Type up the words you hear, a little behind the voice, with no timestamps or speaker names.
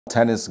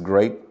Tennis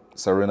great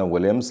Serena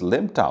Williams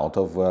limped out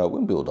of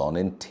Wimbledon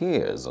in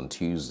tears on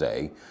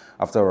Tuesday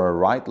after a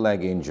right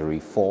leg injury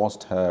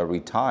forced her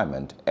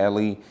retirement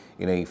early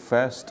in a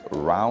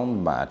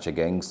first-round match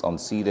against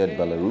unseeded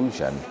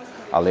Belarussian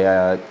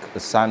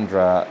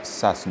Aliaksandra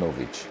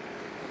Sasnovich.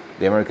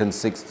 The American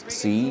sixth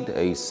seed,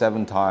 a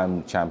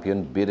seven-time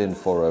champion bidding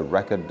for a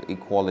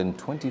record-equaling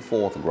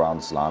 24th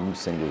Grand Slam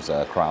singles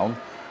crown,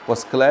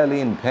 was clearly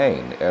in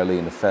pain early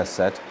in the first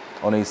set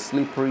on a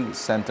slippery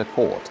center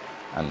court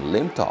and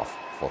limped off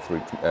for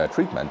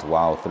treatment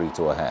while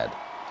 3-2 ahead.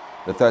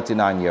 The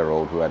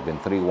 39-year-old, who had been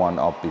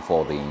 3-1 up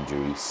before the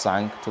injury,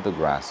 sank to the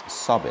grass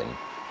sobbing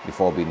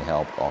before being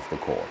helped off the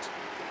court.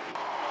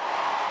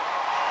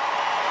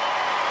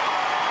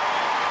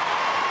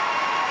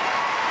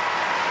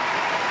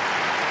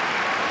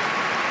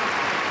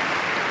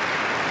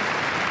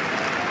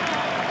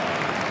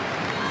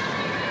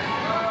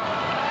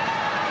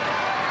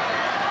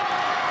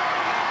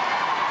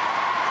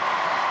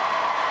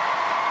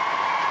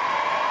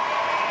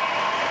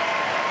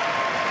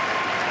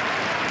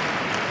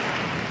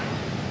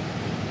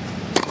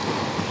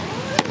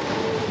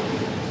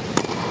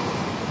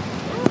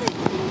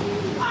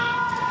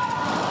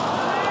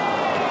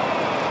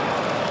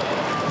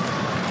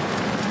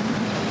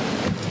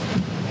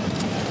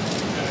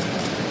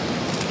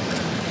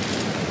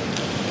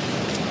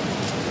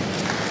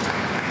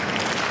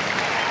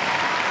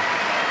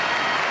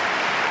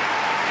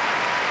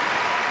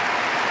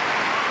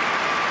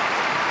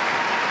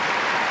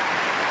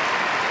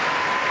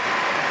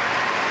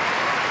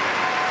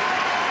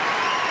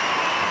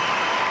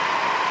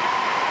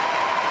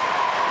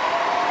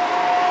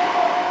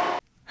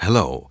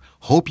 Hello,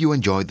 hope you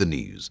enjoyed the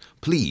news.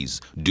 Please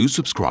do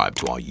subscribe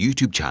to our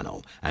YouTube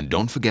channel and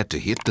don't forget to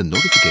hit the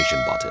notification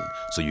button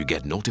so you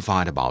get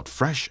notified about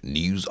fresh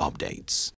news updates.